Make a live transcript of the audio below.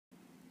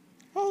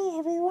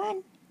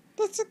everyone.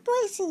 This is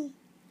Gracie.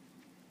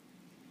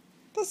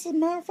 This is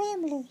my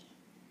family.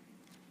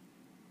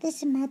 This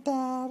is my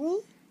daddy.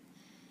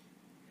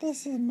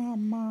 This is my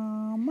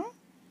mama.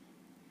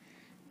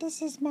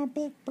 This is my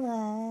big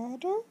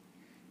brother.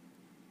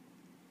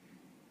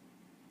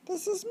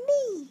 This is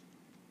me.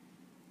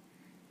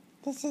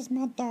 This is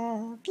my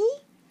doggy.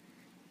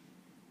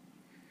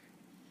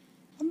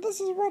 And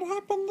this is what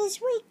happened this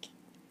week.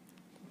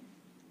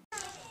 I'm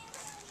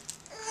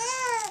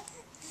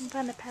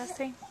fun to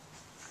passing.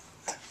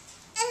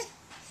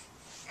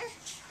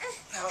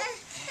 Oh,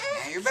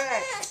 now you're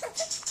back.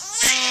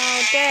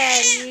 Oh,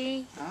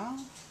 Daddy.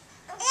 Oh.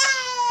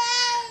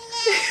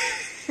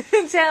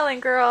 Tell him,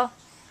 girl.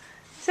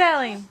 Tell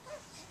him.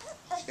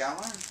 You got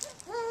one?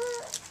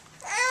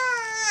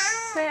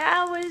 Say,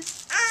 I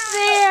was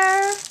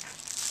there.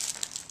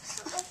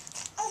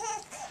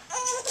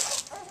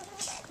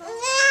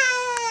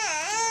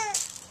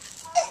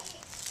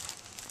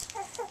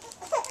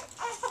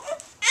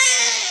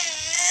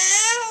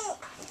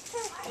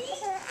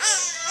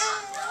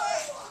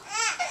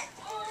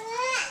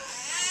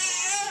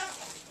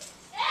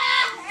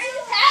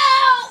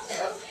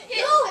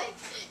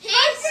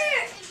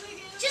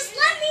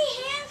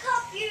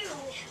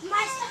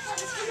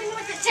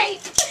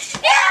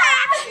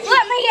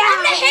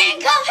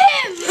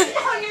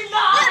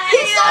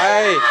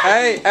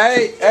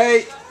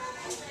 Hey!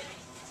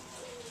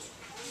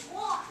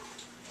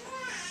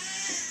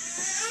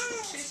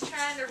 She's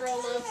trying to roll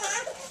over.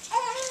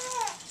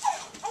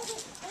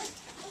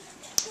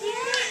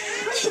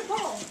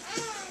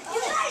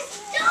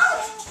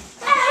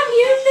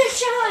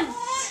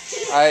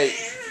 Hey,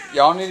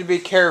 y'all need to be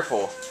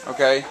careful,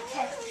 okay?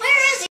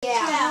 Where is he?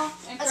 Yeah.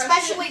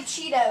 Especially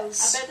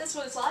Cheetos. I bet that's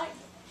what it's like.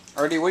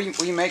 Artie, what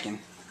are you making?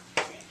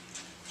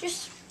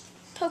 Just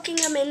poking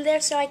them in there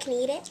so I can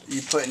eat it.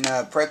 You putting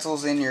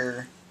pretzels in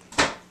your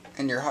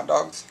hot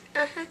dogs?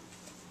 Uh-huh.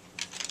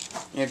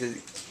 You have to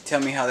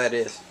tell me how that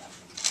is.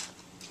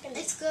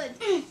 It's good.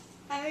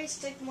 I already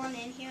stick one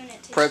in here and it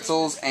tastes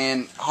Pretzels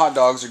and hot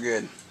dogs are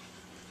good.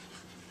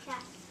 Yeah.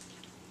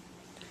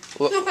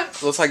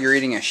 Looks like you're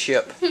eating a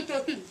ship.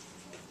 The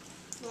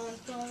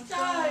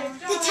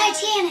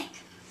Titanic.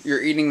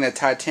 You're eating the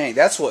Titanic.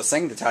 That's what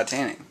sank the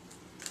Titanic.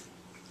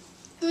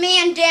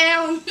 Man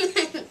down.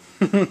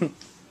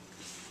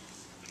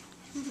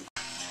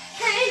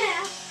 Hey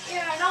now,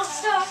 you're an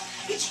all-star.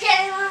 Get your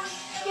game on.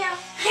 Yeah.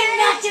 I'm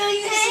not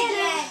doing this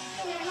again.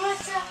 You're an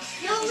all-star.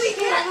 You'll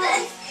regret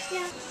this.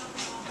 Yeah.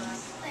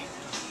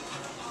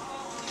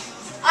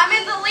 I'm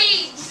in the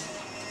lead.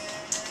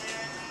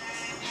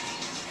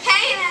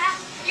 Hey now,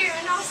 you're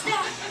an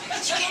all-star.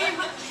 Get your game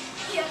on.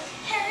 Yeah.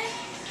 Hey.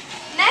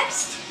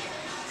 Next,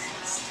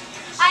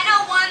 I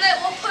know one that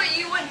will put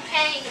you in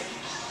pain.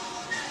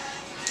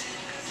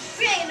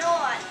 Bring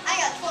on. I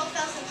got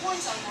 12,000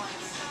 points on one.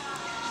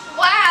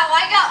 Wow,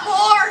 I got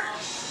more.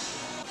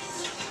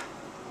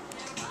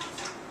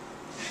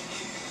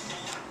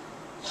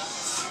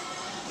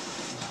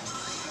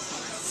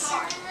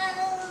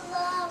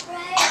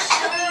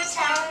 Celebration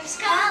times,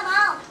 come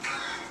on.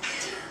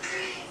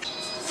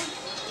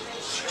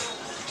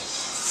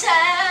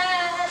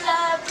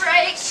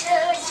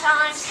 Celebration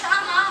times,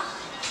 come on.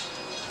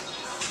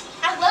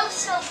 I love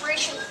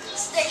Celebration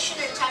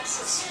Station in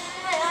Texas.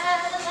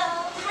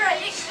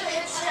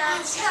 Celebration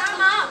times,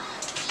 come on.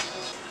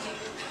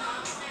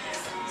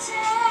 Celebration.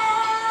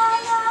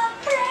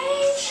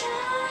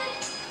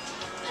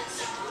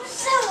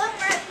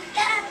 Celebrate.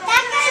 That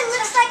guy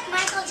looks like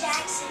Michael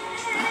Jackson.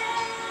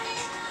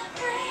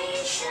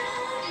 Celebration.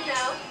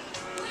 No.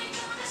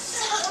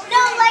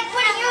 No, like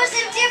when he was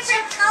a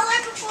different color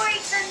before he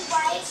turned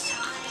white.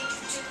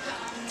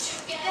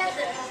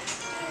 Together.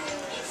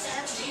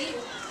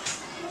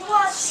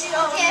 What's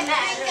your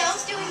matter? I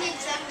was doing the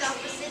exact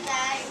opposite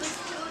that I was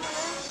doing.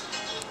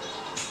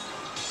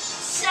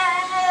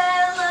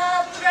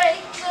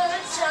 Celebrate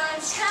good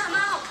times, come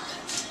on.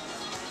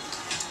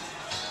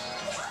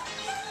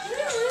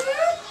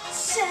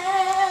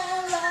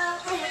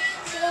 Celebrate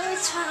good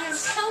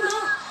times, come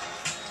on.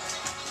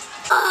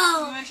 Oh.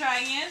 You want to try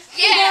again?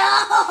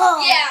 Yeah. No.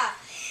 Yeah.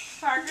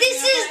 Parker,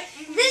 This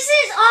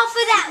is off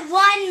of that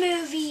one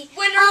movie.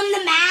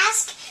 The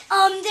Mask.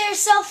 They're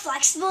so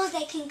flexible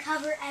they can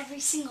cover every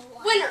single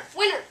one. Winner,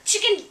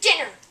 chicken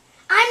dinner.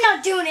 I'm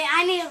not doing it.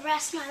 I need to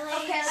rest my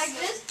legs. Okay, like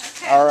this.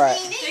 Okay. All right.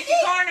 Pick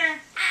a corner.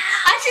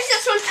 I choose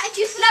this one.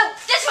 No,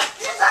 this one.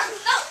 No,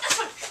 this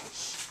one.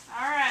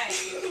 All right.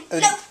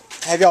 No.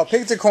 Have y'all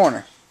picked a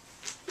corner?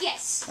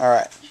 Yes. All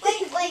right.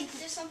 Wait.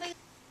 There's something.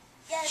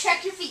 Yes.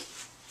 Check your feet.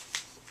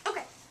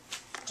 Okay.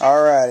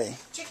 All righty.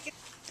 Check your.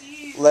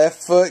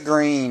 Left foot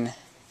green.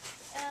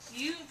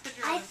 You put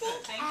your I own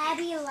foot. think Thank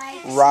Abby you.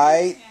 likes.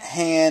 Right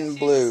hand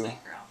blue.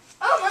 Sweet girl.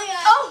 Oh my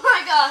god. Oh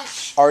my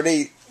gosh.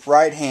 Artie,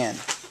 right hand.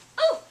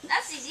 Oh,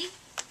 that's easy.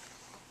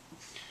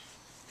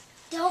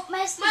 Don't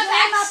mess the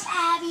game up,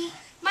 Abby.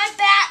 My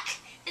back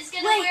is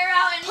gonna wear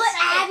out in a second. Put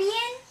Abby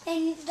in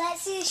and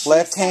let's see if she's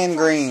Left hand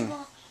green.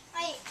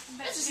 Wait,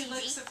 Bet this is she easy.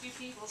 licks a few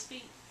people's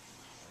feet.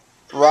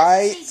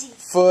 Right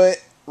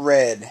foot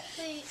red.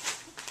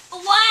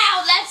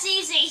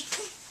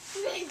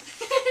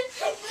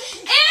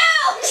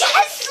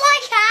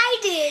 like I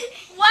did.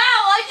 Wow,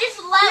 I just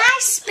Can I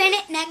spin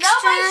it next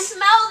time? Nobody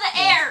smell the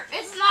air.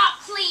 It's not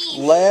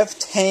clean.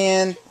 Left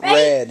hand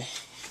red.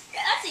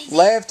 That's easy.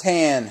 Left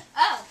hand.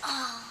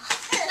 Oh.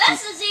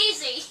 This is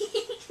easy.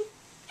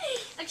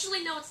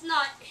 Actually, no, it's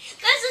not.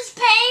 This is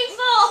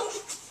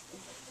painful.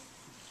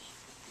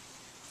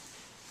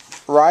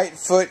 Right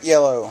foot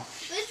yellow.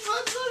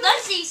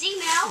 That's easy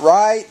now.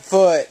 Right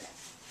foot.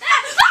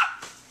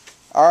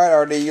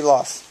 Alright, RD, you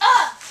lost.